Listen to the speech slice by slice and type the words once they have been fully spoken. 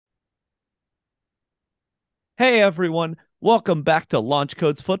Hey everyone, welcome back to Launch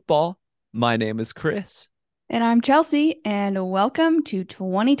Codes Football. My name is Chris. And I'm Chelsea, and welcome to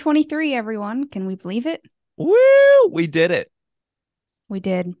 2023, everyone. Can we believe it? Woo! We did it. We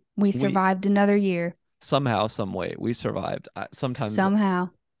did. We We survived another year somehow, some way, we survived. somehow.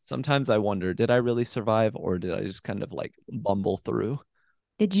 Sometimes I wonder, did I really survive or did I just kind of like bumble through?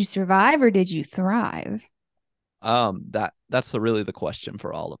 Did you survive or did you thrive? That's really the question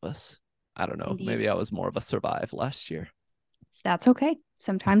for all of us. I don't know. Indeed. Maybe I was more of a survive last year. That's okay.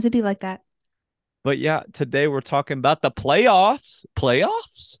 Sometimes it'd be like that. But yeah, today we're talking about the playoffs.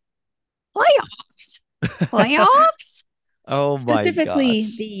 Playoffs? Playoffs. Playoffs? Oh my Specifically,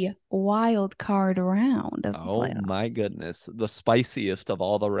 gosh. the wild card round of the Oh my playoffs. goodness. The spiciest of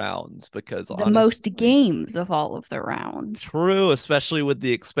all the rounds because The most honestly, games of all of the rounds. true, especially with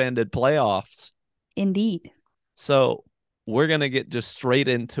the expanded playoffs. Indeed. So we're going to get just straight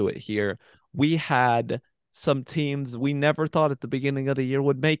into it here. We had some teams we never thought at the beginning of the year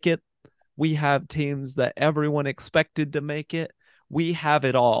would make it. We have teams that everyone expected to make it. We have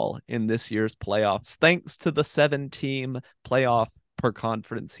it all in this year's playoffs. Thanks to the 7 team playoff per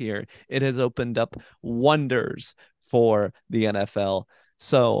conference here, it has opened up wonders for the NFL.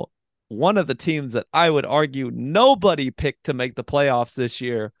 So, one of the teams that I would argue nobody picked to make the playoffs this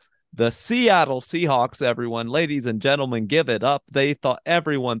year, the Seattle Seahawks, everyone, ladies and gentlemen, give it up.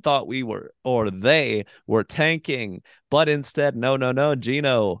 Everyone thought they were tanking, but instead, no, no, no.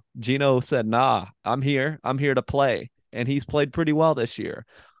 Gino said, nah, I'm here. I'm here to play. And he's played pretty well this year.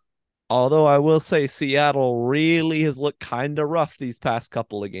 Although I will say Seattle really has looked kind of rough these past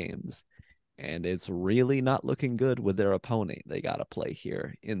couple of games. And it's really not looking good with their opponent. They got to play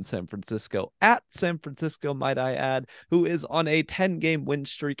here in San Francisco, at San Francisco, might I add, who is on a 10-game win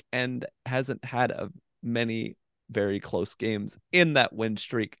streak and hasn't had many very close games in that win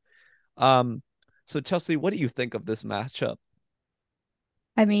streak. Um, so Chelsea, what do you think of this matchup?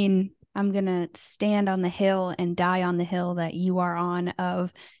 I mean, I'm gonna stand on the hill and die on the hill that you are on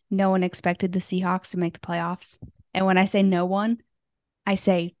of no one expected the Seahawks to make the playoffs. And when I say no one, I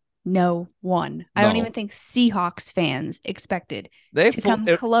say no one. I don't even No, think Seahawks fans expected they to come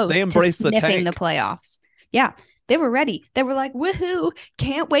they close to embraced the sniffing the tank. playoffs. Yeah, they were ready. They were like, woohoo,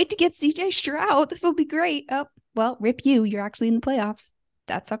 can't wait to get CJ Stroud. This will be great. Oh, well, rip you. You're actually in the playoffs.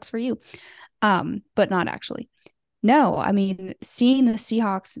 That sucks for you. But not actually. No, I mean, seeing the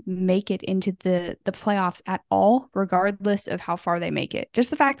Seahawks make it into the playoffs at all, regardless of how far they make it, just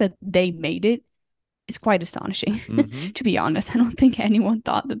the fact that they made it is quite astonishing. Mm-hmm. To be honest, I don't think anyone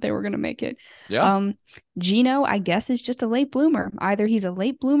thought that they were going to make it. Yeah. Um, Gino, I guess, is just a late bloomer. Either he's a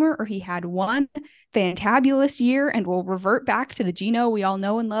late bloomer or he had one fantabulous year and will revert back to the Gino we all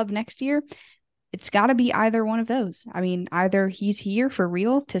know and love next year. It's got to be either one of those. I mean, either he's here for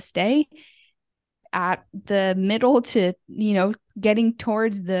real to stay at the middle to, getting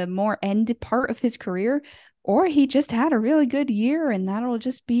towards the more end part of his career, or he just had a really good year and that'll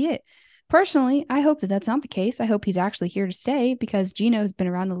just be it. Personally, I hope that that's not the case. I hope he's actually here to stay because Gino's been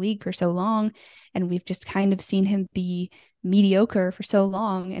around the league for so long and we've just kind of seen him be mediocre for so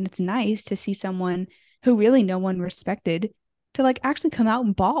long. And it's nice to see someone who really no one respected to like actually come out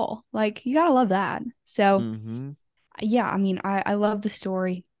and ball. Like, you gotta love that. So, Mm-hmm. yeah, I mean, I love the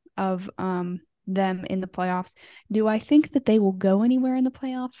story of them in the playoffs. Do I think that they will go anywhere in the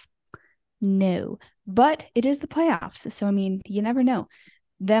playoffs? No. But it is the playoffs. So I mean, you never know.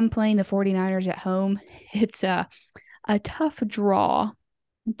 Them playing the 49ers at home, it's a tough draw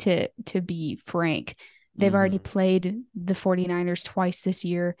to be frank. They've already Mm-hmm. played the 49ers twice this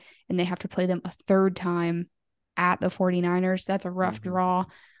year and they have to play them a third time at the 49ers. That's a rough Mm-hmm. draw.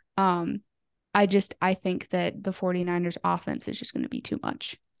 Um I think that the 49ers offense is just going to be too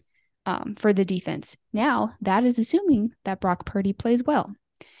much for the defense. Now, that is assuming that Brock Purdy plays well.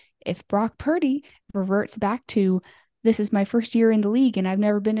 If Brock Purdy reverts back to this is my first year in the league and I've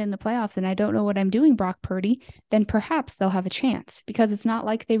never been in the playoffs and I don't know what I'm doing, Brock Purdy, then perhaps they'll have a chance because it's not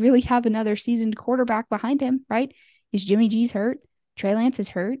like they really have another seasoned quarterback behind him, right? Is Jimmy G's hurt? Trey Lance is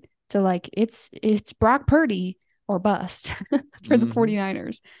hurt. So like it's Brock Purdy or bust for the Mm-hmm.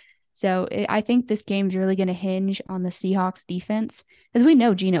 49ers. So I think this game's really going to hinge on the Seahawks defense because we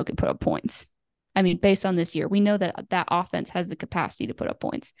know Gino can put up points. I mean, based on this year, we know that that offense has the capacity to put up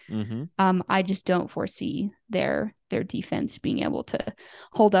points. Mm-hmm. I just don't foresee their defense being able to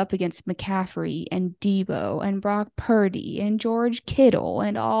hold up against McCaffrey and Debo and Brock Purdy and George Kittle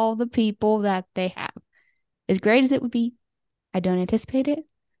and all the people that they have. As great as it would be, I don't anticipate it.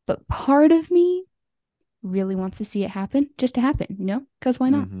 But part of me really wants to see it happen, just to happen, because why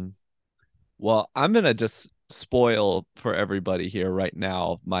not? Mm-hmm. Well, I'm gonna just spoil for everybody here right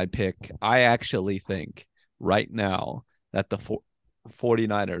now my pick. I actually think right now that the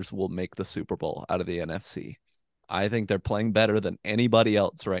 49ers will make the Super Bowl out of the NFC. I think they're playing better than anybody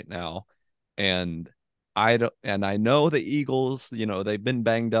else right now. And I know the Eagles, they've been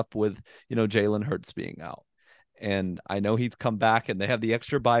banged up with, Jalen Hurts being out. And I know he's come back and they have the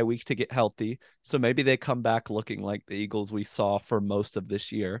extra bye week to get healthy. So maybe they come back looking like the Eagles we saw for most of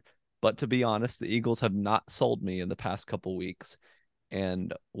this year. But to be honest, the Eagles have not sold me in the past couple weeks.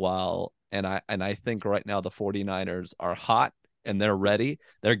 And I think right now the 49ers are hot and they're ready.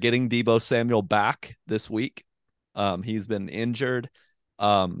 They're getting Deebo Samuel back this week. He's been injured.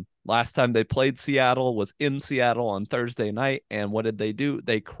 Last time they played Seattle was in Seattle on Thursday night. And what did they do?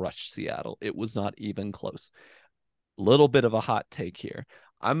 They crushed Seattle. It was not even close. Little bit of a hot take here.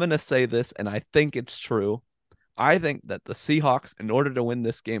 I'm going to say this, and I think it's true. I think that the Seahawks, in order to win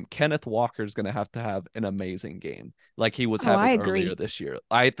this game, Kenneth Walker is going to have an amazing game like he was having earlier this year.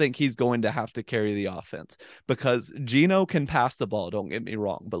 I think he's going to have to carry the offense because Geno can pass the ball. Don't get me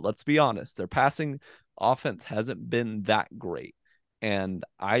wrong, but let's be honest. Their passing offense hasn't been that great. And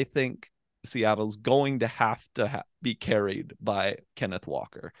I think Seattle's going to have to be carried by Kenneth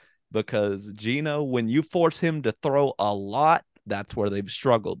Walker because Geno, when you force him to throw a lot, that's where they've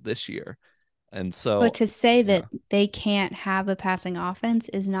struggled this year. And so, but to say that they can't have a passing offense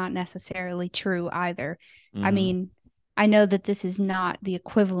is not necessarily true either. Mm-hmm. I mean, I know that this is not the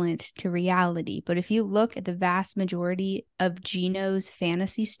equivalent to reality, but if you look at the vast majority of Geno's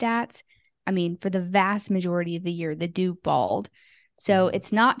fantasy stats, I mean, for the vast majority of the year, the dude balled. So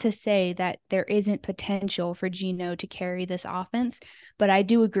it's not to say that there isn't potential for Geno to carry this offense, but I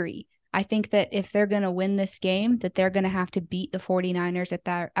do agree. I think that if they're going to win this game, that they're going to have to beat the 49ers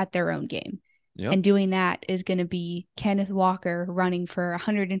at their own game. Yep. And doing that is going to be Kenneth Walker running for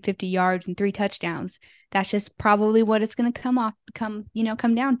 150 yards and 3 touchdowns. That's just probably what it's going to come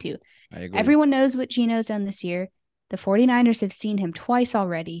down to. I agree. Everyone knows what Geno's done this year. The 49ers have seen him twice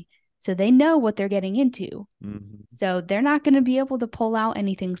already, so they know what they're getting into. Mm-hmm. So they're not going to be able to pull out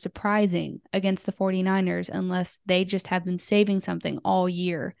anything surprising against the 49ers unless they just have been saving something all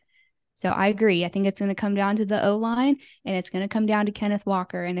year. So I agree. I think it's going to come down to the O-line, and it's going to come down to Kenneth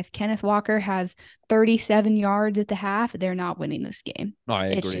Walker. And if Kenneth Walker has 37 yards at the half, they're not winning this game. I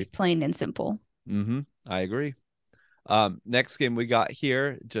agree. It's just plain and simple. Mm-hmm. I agree. Next game we got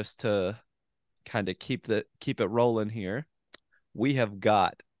here, just to kind of keep it rolling here, we have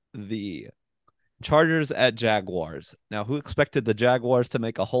got the Chargers at Jaguars. Now, who expected the Jaguars to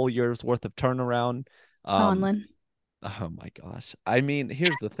make a whole year's worth of turnaround? Conlon. Oh my gosh. I mean,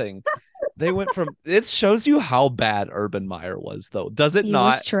 here's the thing. They went from it shows you how bad Urban Meyer was, though. Does it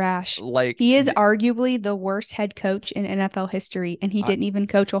not? He was trash. Like, he is arguably the worst head coach in NFL history, and he didn't even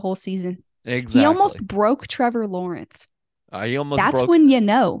coach a whole season. Exactly. He almost broke Trevor Lawrence. That's when you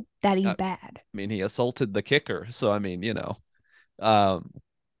know that he's bad. I mean, he assaulted the kicker. So I mean,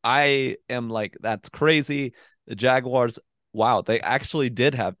 I am like, that's crazy. The Jaguars, wow, they actually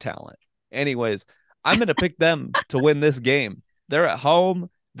did have talent. Anyways, I'm going to pick them to win this game. They're at home.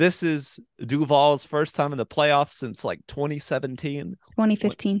 This is Duval's first time in the playoffs since like 2017.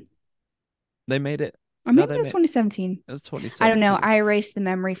 2015. They made it. Or maybe it was 2017. It was 2017. I don't know. I erased the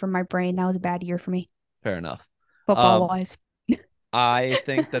memory from my brain. That was a bad year for me. Fair enough. Football-wise. I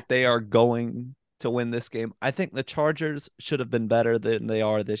think that they are going to win this game. I think the Chargers should have been better than they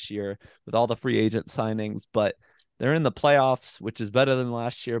are this year with all the free agent signings, but they're in the playoffs, which is better than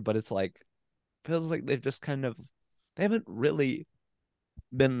last year, but it's like, feels like they've just they haven't really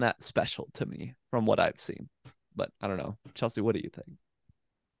been that special to me from what I've seen. But I don't know. Chelsea, what do you think?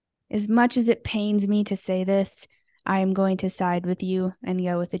 As much as it pains me to say this, I am going to side with you and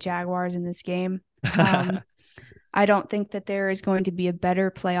go with the Jaguars in this game. I don't think that there is going to be a better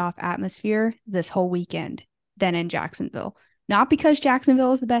playoff atmosphere this whole weekend than in Jacksonville. Not because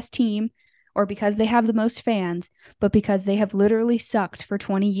Jacksonville is the best team or because they have the most fans, but because they have literally sucked for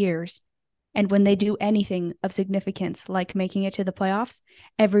 20 years. And when they do anything of significance, like making it to the playoffs,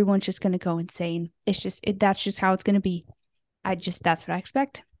 everyone's just going to go insane. That's just how it's going to be. That's what I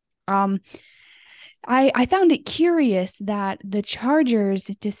expect. I found it curious that the Chargers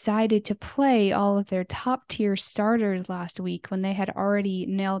decided to play all of their top tier starters last week when they had already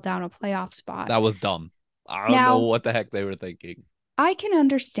nailed down a playoff spot. That was dumb. I don't know what the heck they were thinking. I can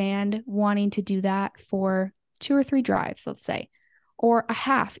understand wanting to do that for 2 or 3 drives, let's say, or a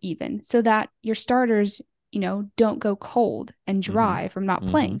half even, so that your starters, don't go cold and dry from not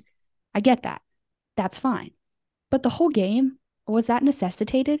playing. I get that. That's fine. But the whole game, was that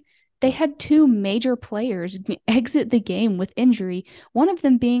necessitated? They had 2 major players exit the game with injury, one of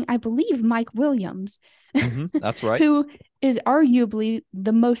them being, I believe, Mike Williams. That's right. Who is arguably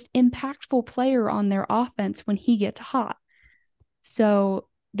the most impactful player on their offense when he gets hot. So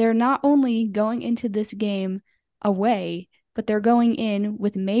they're not only going into this game away, but they're going in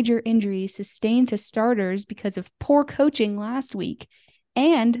with major injuries sustained to starters because of poor coaching last week.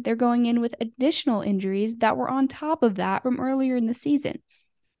 And they're going in with additional injuries that were on top of that from earlier in the season.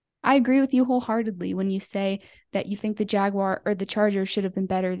 I agree with you wholeheartedly when you say that you think the Jaguar or the Chargers should have been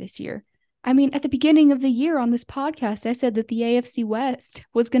better this year. I mean, at the beginning of the year on this podcast, I said that the AFC West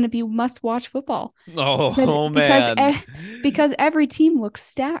was going to be must-watch football because Oh because man. because every team looks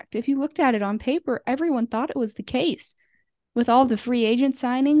stacked. If you looked at it on paper, everyone thought it was the case with all the free agent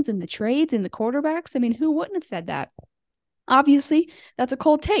signings and the trades and the quarterbacks. I mean, who wouldn't have said that? Obviously, that's a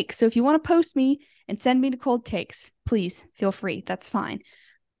cold take. So if you want to post me and send me to cold takes, please feel free. That's fine.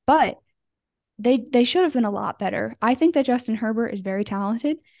 But they should have been a lot better. I think that Justin Herbert is very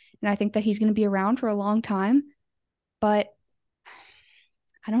talented, and I think that he's going to be around for a long time. But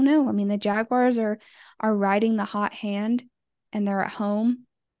I don't know. I mean, the Jaguars are riding the hot hand, and they're at home,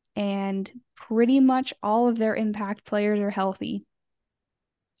 and pretty much all of their impact players are healthy.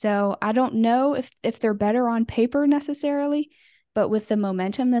 So I don't know if they're better on paper necessarily, but with the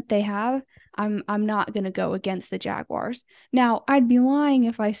momentum that they have, I'm not gonna go against the Jaguars. Now, I'd be lying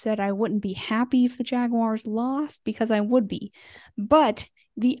if I said I wouldn't be happy if the Jaguars lost, because I would be. But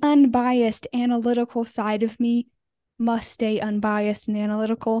the unbiased analytical side of me must stay unbiased and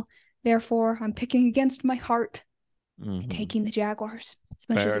analytical. Therefore, I'm picking against my heart and taking the Jaguars as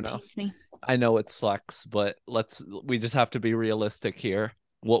much as Fair it enough. pains me. I know it sucks, but we just have to be realistic here,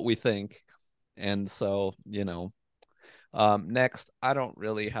 what we think. And so, next, I don't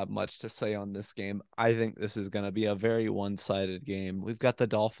really have much to say on this game. I think this is going to be a very one-sided game. We've got the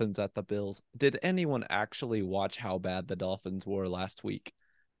Dolphins at the Bills. Did anyone actually watch how bad the Dolphins were last week?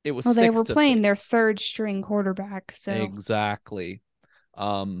 It was Well, they six were to playing their six. third string quarterback, so Exactly.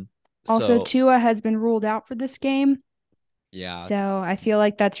 Um, also so Tua has been ruled out for this game. yeah, So I feel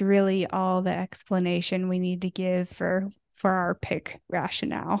like that's really all the explanation we need to give for our pick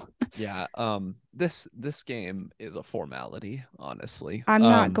rationale. yeah. This game is a formality, honestly. I'm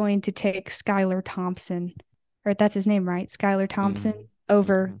not going to take Skylar Thompson, or that's his name, right? Skylar Thompson Mm,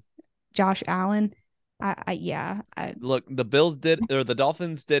 over mm. Josh Allen. Yeah, Look, the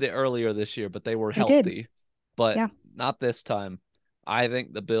Dolphins did it earlier this year, but they were they did. healthy. But Yeah. not this time. I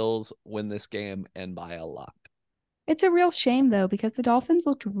think the Bills win this game and by a lot. It's a real shame though, because the Dolphins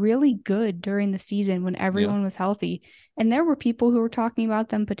looked really good during the season when Yeah. everyone was healthy. And there were people who were talking about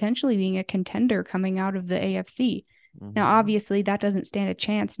them potentially being a contender coming out of the AFC. Now, Mm-hmm. obviously, that doesn't stand a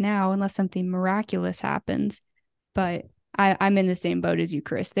chance now unless something miraculous happens. But I'm in the same boat as you,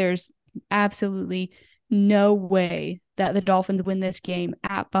 Chris. There's absolutely no way that the Dolphins win this game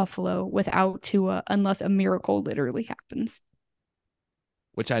at Buffalo without Tua unless a miracle literally happens.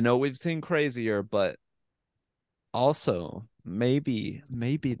 Which I know we've seen crazier, but also maybe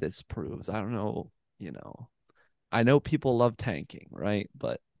this proves, I don't know, I know people love tanking, right?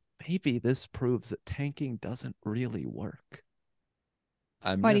 But maybe this proves that tanking doesn't really work.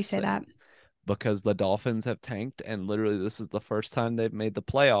 I'm Why do you just say saying, that? because the Dolphins have tanked, and literally this is the first time they've made the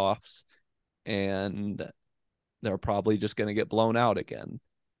playoffs, and they're probably just going to get blown out again.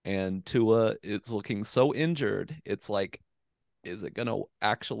 And Tua is looking so injured. It's like, is it going to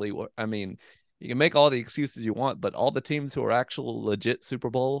actually work? I mean, you can make all the excuses you want, but all the teams who are actual legit Super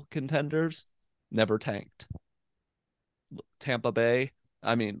Bowl contenders never tanked. Tampa Bay,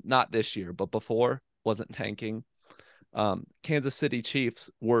 I mean, not this year, but before, wasn't tanking. Kansas City Chiefs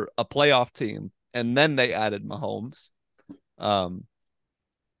were a playoff team, and then they added Mahomes, um,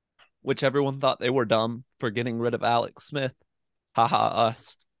 which everyone thought they were dumb for getting rid of Alex Smith. Haha,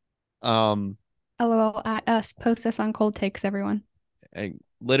 us. Um, LOL at us. Post us on cold takes, everyone. and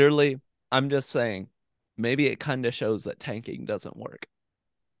literally, I'm just saying, maybe it kind of shows that tanking doesn't work.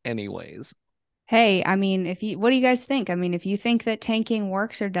 Anyways, Hey, I mean, what do you guys think? I mean, if you think that tanking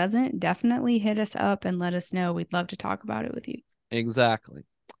works or doesn't, definitely hit us up and let us know. We'd love to talk about it with you. exactly.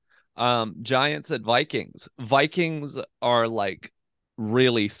 Giants at Vikings. Vikings are like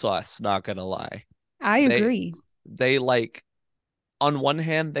really sus, not gonna lie. I They agree. they like, on one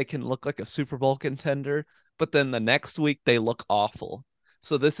hand they can look like a Super Bowl contender, but then the next week they look awful.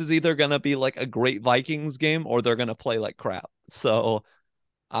 So this is either gonna be like a great Vikings game or they're gonna play like crap. So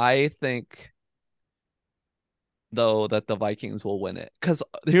I think though that the Vikings will win it. Because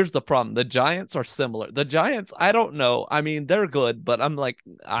here's the problem. The Giants are similar. The Giants, I don't know. I mean, they're good, but I'm like,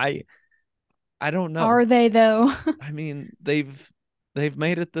 I don't know. Are they though? I mean, they've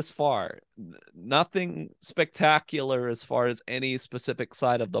made it this far. Nothing spectacular as far as any specific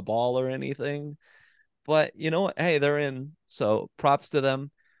side of the ball or anything. But you know what? Hey, they're in. So props to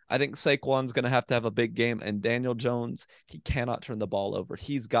them. I think Saquon's going to have a big game. And Daniel Jones, he cannot turn the ball over.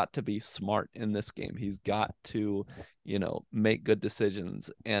 He's got to be smart in this game. He's got to, make good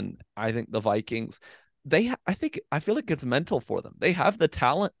decisions. And I think the Vikings, I feel like it's mental for them. They have the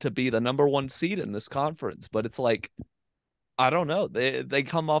talent to be the number one seed in this conference, but it's like, I don't know. They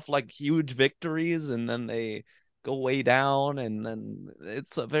come off like huge victories and then they go way down and then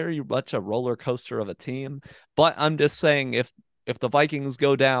it's a very much a roller coaster of a team. But I'm just saying if the Vikings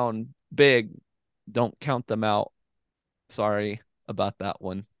go down big, don't count them out. Sorry about that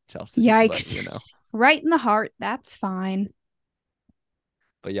one, Chelsea. But Yikes. Right in the heart. That's fine.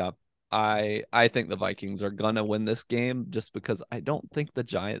 but yeah, I think the Vikings are gonna win this game just because I don't think the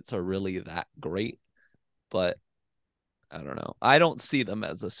Giants are really that great. But I don't know. I don't see them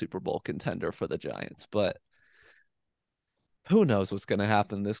as a Super Bowl contender for the Giants, but who knows what's going to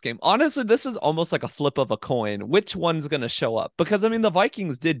happen this game. Honestly, this is almost like a flip of a coin. Which one's going to show up? Because I mean, the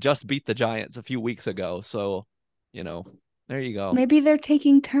Vikings did just beat the Giants a few weeks ago, so you know, there you go. Maybe they're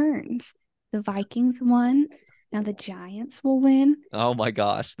taking turns. The Vikings won. Now the Giants will win. Oh my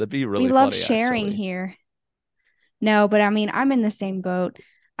gosh, that'd be really we love funny sharing actually. here. No, but I mean, I'm in the same boat.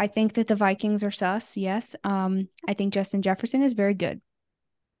 I think that the Vikings are sus. Yes. I think Justin Jefferson is very good.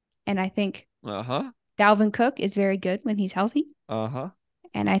 And I think Uh-huh. Dalvin Cook is very good when he's healthy. Uh-huh.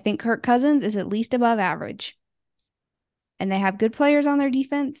 And I think Kirk Cousins is at least above average. And they have good players on their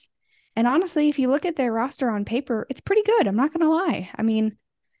defense. And honestly, if you look at their roster on paper, it's pretty good. I'm not going to lie. I mean,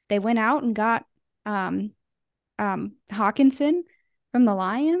 they went out and got Hawkinson from the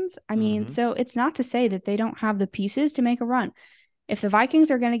Lions. I mean, so it's not to say that they don't have the pieces to make a run. If the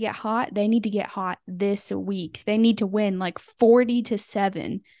Vikings are going to get hot, they need to get hot this week. They need to win like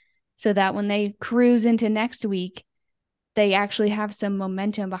 40-7 so that when they cruise into next week, they actually have some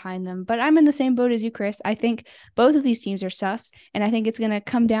momentum behind them. But I'm in the same boat as you, Chris. I think both of these teams are sus, and I think it's going to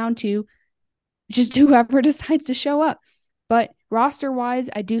come down to just whoever decides to show up. But roster-wise,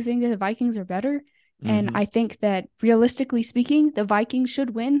 I do think that the Vikings are better. And I think that realistically speaking, the Vikings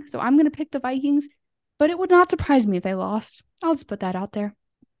should win. So I'm going to pick the Vikings, but it would not surprise me if they lost. I'll just put that out there.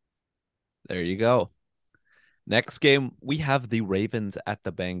 There you go. Next game, we have the Ravens at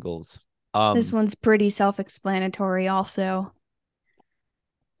the Bengals. This one's pretty self-explanatory also.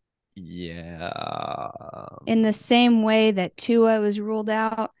 Yeah. In the same way that Tua was ruled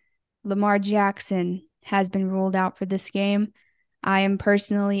out, Lamar Jackson has been ruled out for this game. I am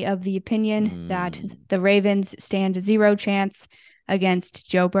personally of the opinion that the Ravens stand a 0 chance against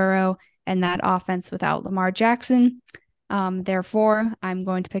Joe Burrow and that offense without Lamar Jackson. Therefore, I'm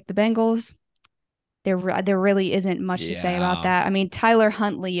going to pick the Bengals. There really isn't much to say about that. I mean, Tyler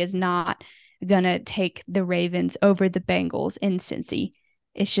Huntley is not going to take the Ravens over the Bengals in Cincy.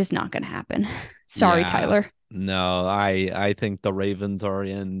 It's just not going to happen. Sorry, Tyler. No, I think the Ravens are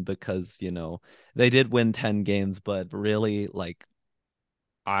in because, they did win 10 games, but really like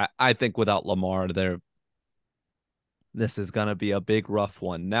I think without Lamar, this is gonna be a big rough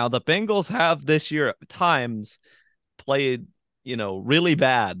one. Now the Bengals have this year at times played, really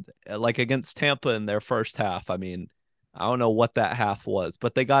bad, like against Tampa in their first half. I mean, I don't know what that half was,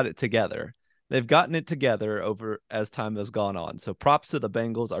 but they got it together. They've gotten it together over as time has gone on. So props to the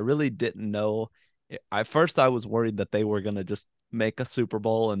Bengals. I really didn't know. At first, I was worried that they were gonna just make a Super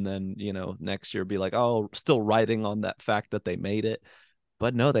Bowl and then, next year be like, oh, still riding on that fact that they made it.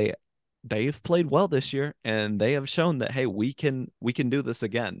 But no, they've played well this year and they have shown that hey, we can do this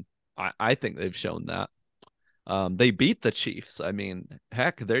again. I think they've shown that. They beat the Chiefs. I mean,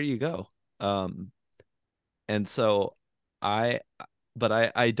 heck, there you go. And so I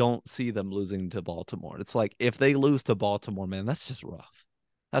but I don't see them losing to Baltimore. It's like if they lose to Baltimore, man, that's just rough.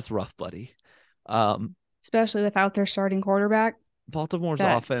 That's rough, buddy. Especially without their starting quarterback. Baltimore's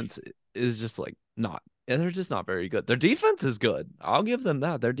offense is just like not, and they're just not very good. Their defense is good. I'll give them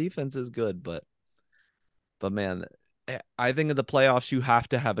that. Their defense is good, but man, I think in the playoffs you have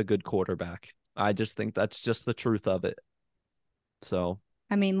to have a good quarterback. I just think that's just the truth of it. So,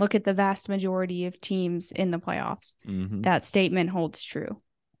 I mean, look at the vast majority of teams in the playoffs. That statement holds true.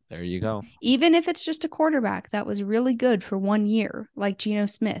 There you go. Even if it's just a quarterback that was really good for 1 year, like Geno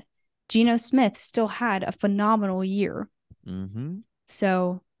Smith. Geno Smith still had a phenomenal year.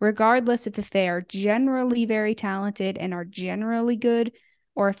 So regardless if they are generally very talented and are generally good,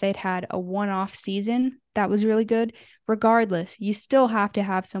 or if they'd had a one-off season that was really good, regardless, you still have to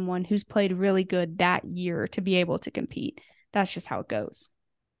have someone who's played really good that year to be able to compete. That's just how it goes.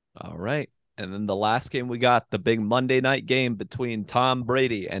 All right. And then the last game we got, the big Monday night game between Tom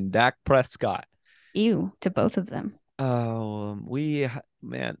Brady and Dak Prescott. Ew, to both of them.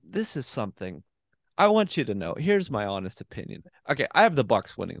 Man, this is something. I want you to know, here's my honest opinion. Okay, I have the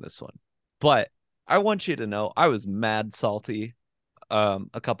Bucks winning this one, but I want you to know I was mad salty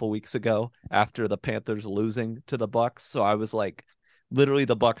a couple weeks ago after the Panthers losing to the Bucks. So I was like, literally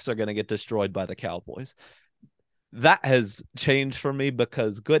the Bucks are going to get destroyed by the Cowboys. That has changed for me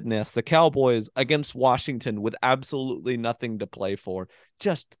because goodness, the Cowboys against Washington with absolutely nothing to play for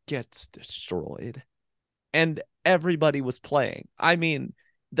just gets destroyed. And everybody was playing. I mean,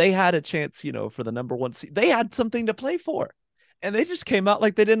 they had a chance, for the number one seed. They had something to play for. And they just came out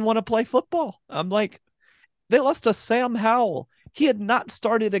like they didn't want to play football. I'm like, they lost to Sam Howell. He had not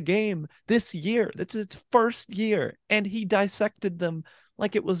started a game this year. It's his first year, and he dissected them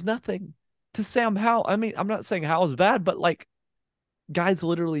like it was nothing. To Sam Howell, I mean, I'm not saying Howell's bad, but like, guys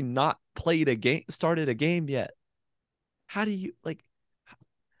literally not played a game, started a game yet. How do you like?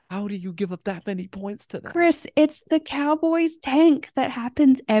 How do you give up that many points to them? Chris, it's the Cowboys tank that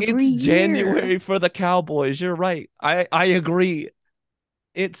happens every It's year. January for the Cowboys. You're right. I agree.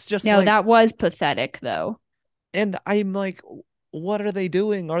 It's just No, like, that was pathetic, though. and I'm like, what are they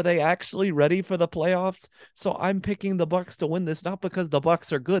doing? Are they actually ready for the playoffs? So I'm picking the Bucks to win this, not because the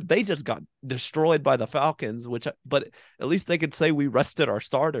Bucks are good. They just got destroyed by the Falcons, but at least they could say we rested our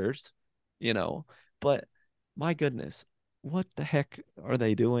starters, you know. But my goodness, what the heck are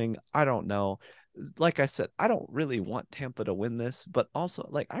they doing? I don't know. Like I said, I don't really want Tampa to win this, but also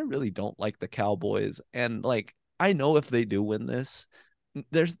like I really don't like the Cowboys. And like I know if they do win this,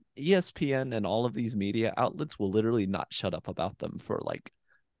 there's ESPN and all of these media outlets will literally not shut up about them for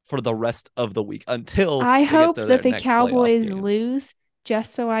the rest of the week until I they get hope to that their the next playoff Cowboys game. lose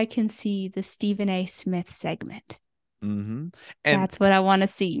just so I can see the Stephen A. Smith segment. Mm-hmm. And That's what I want to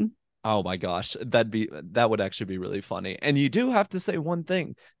see. oh my gosh, that would actually be really funny. And you do have to say one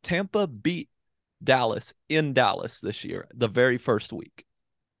thing: Tampa beat Dallas in Dallas this year, the very first week,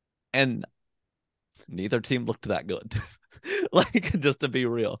 and neither team looked that good. Like just to be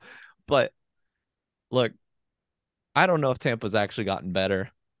real, but look, I don't know if Tampa's actually gotten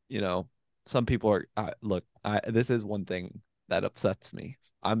better. You know, some people are look. This is one thing that upsets me.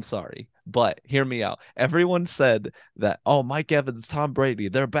 I'm sorry, but hear me out. Everyone said that, oh, Mike Evans, Tom Brady,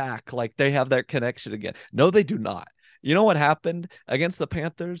 they're back. Like they have that connection again. No, they do not. You know what happened against the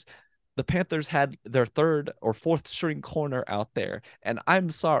Panthers? The Panthers had their third or fourth string corner out there. And I'm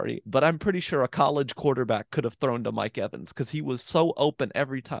sorry, but I'm pretty sure a college quarterback could have thrown to Mike Evans because he was so open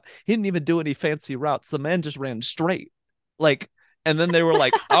every time. He didn't even do any fancy routes. The man just ran straight. Like, and then they were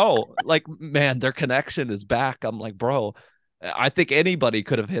like, oh, like, man, their connection is back. I'm like, bro, I think anybody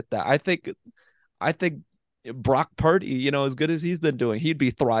could have hit that. I think Brock Purdy, as good as he's been doing, he'd be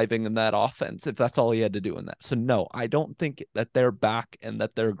thriving in that offense if that's all he had to do in that. So no, I don't think that they're back and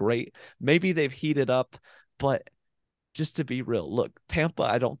that they're great. Maybe they've heated up, but just to be real, look, Tampa,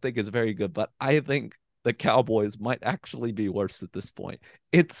 I don't think is very good, but I think the Cowboys might actually be worse at this point.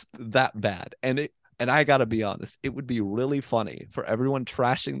 It's that bad. And I got to be honest, it would be really funny for everyone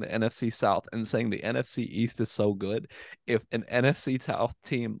trashing the NFC South and saying the NFC East is so good. If an NFC South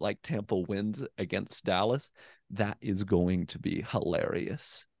team like Tampa wins against Dallas, that is going to be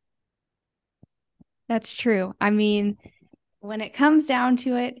hilarious. That's true. I mean, when it comes down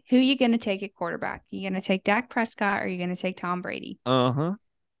to it, who are you going to take at quarterback? Are you going to take Dak Prescott or are you going to take Tom Brady? Uh-huh.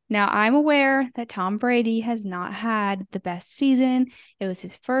 Now, I'm aware that Tom Brady has not had the best season. It was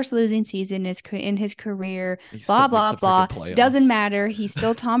his first losing season in his career. He Blah, still makes blah, the blah. freaking Doesn't playoffs. matter. He's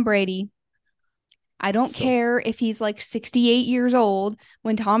still Tom Brady. I don't So care if he's like 68 years old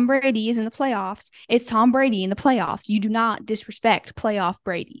when Tom Brady is in the playoffs. It's Tom Brady in the playoffs. You do not disrespect playoff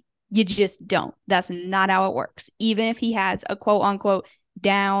Brady. You just don't. That's not how it works. Even if he has a quote unquote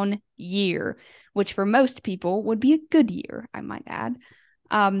down year, which for most people would be a good year, I might add.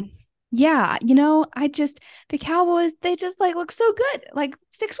 Yeah, the Cowboys, they just like look so good. Like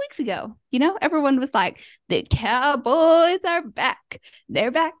 6 weeks ago, everyone was like, the Cowboys are back.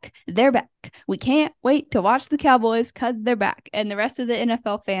 They're back. They're back. We can't wait to watch the Cowboys because they're back. And the rest of the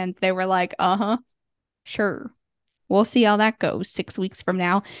NFL fans, they were like, sure. We'll see how that goes 6 weeks from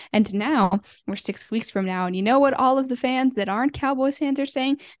now. And now we're 6 weeks from now. And you know what all of the fans that aren't Cowboys fans are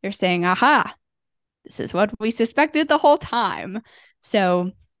saying? They're saying, aha, this is what we suspected the whole time. So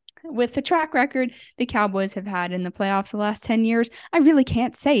with the track record the Cowboys have had in the playoffs the last 10 years, I really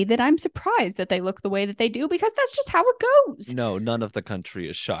can't say that I'm surprised that they look the way that they do because that's just how it goes. no, none of the country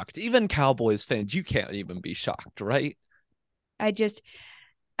is shocked. Even Cowboys fans, you can't even be shocked, right? I just,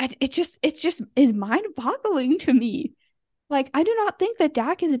 it just is mind boggling to me. Like, I do not think that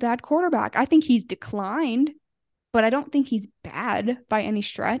Dak is a bad quarterback. I think he's declined, but I don't think he's bad by any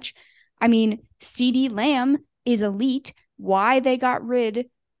stretch. I mean, CeeDee Lamb is elite. Why they got rid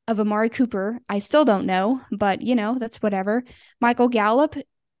of Amari Cooper, I still don't know, but that's whatever. Michael Gallup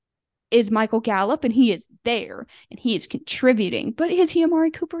is Michael Gallup, and he is there and he is contributing. But is he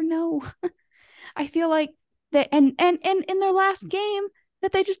Amari Cooper? No. I feel like that, and in their last game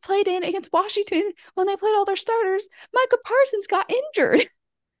that they just played in against Washington, when they played all their starters, Micah Parsons got injured.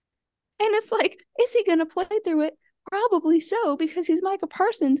 And it's like, is he going to play through it? Probably so, because he's Micah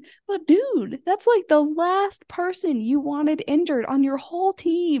Parsons. But dude, that's like the last person you wanted injured on your whole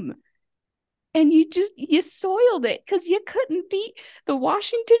team. And you soiled it because you couldn't beat the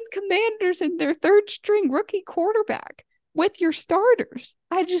Washington Commanders and their third string rookie quarterback with your starters.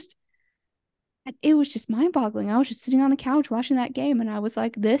 It was just mind boggling. I was just sitting on the couch watching that game and I was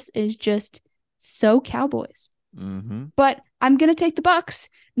like, this is just so Cowboys. Mm-hmm. But I'm going to take the Bucks,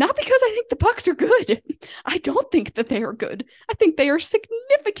 not because I think the Bucks are good. I don't think that they are good. I think they are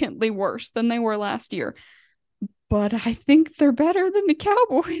significantly worse than they were last year. But I think they're better than the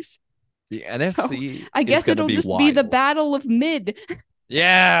Cowboys. The NFC, I guess it'll just be the battle of mid.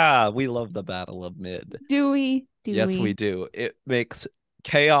 Yeah, we love the battle of mid. Do we? Yes, we do. It makes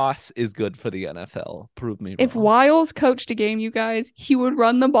chaos is good for the NFL. Prove me wrong. If Wiles coached a game, you guys, he would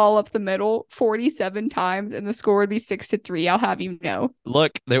run the ball up the middle 47 times and the score would be 6-3. I'll have you know.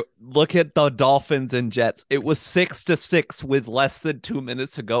 Look at the Dolphins and Jets. It was 6-6 with less than 2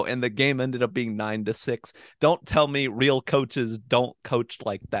 minutes to go, and the game ended up being 9-6. Don't tell me real coaches don't coach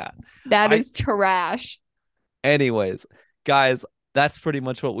like that. That is trash. Anyways, guys, that's pretty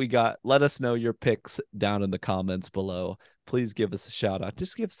much what we got. Let us know your picks down in the comments below. Please give us a shout out.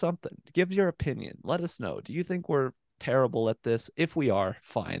 Just give something. Give your opinion. Let us know. Do you think we're terrible at this? If we are,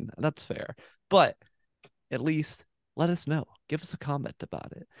 fine. That's fair. But at least let us know. Give us a comment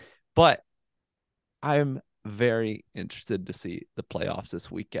about it. But I'm very interested to see the playoffs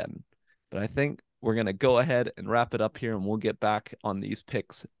this weekend. But I think we're going to go ahead and wrap it up here, and we'll get back on these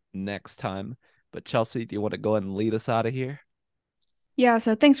picks next time. But Chelsea, do you want to go ahead and lead us out of here? Yeah,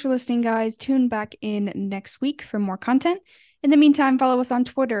 so thanks for listening, guys. Tune back in next week for more content. In the meantime, follow us on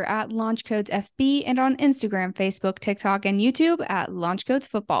Twitter at LaunchCodesFB and on Instagram, Facebook, TikTok, and YouTube at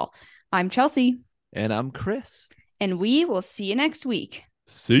LaunchCodesFootball. I'm Chelsea. And I'm Chris. And we will see you next week.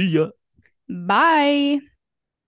 See ya. Bye.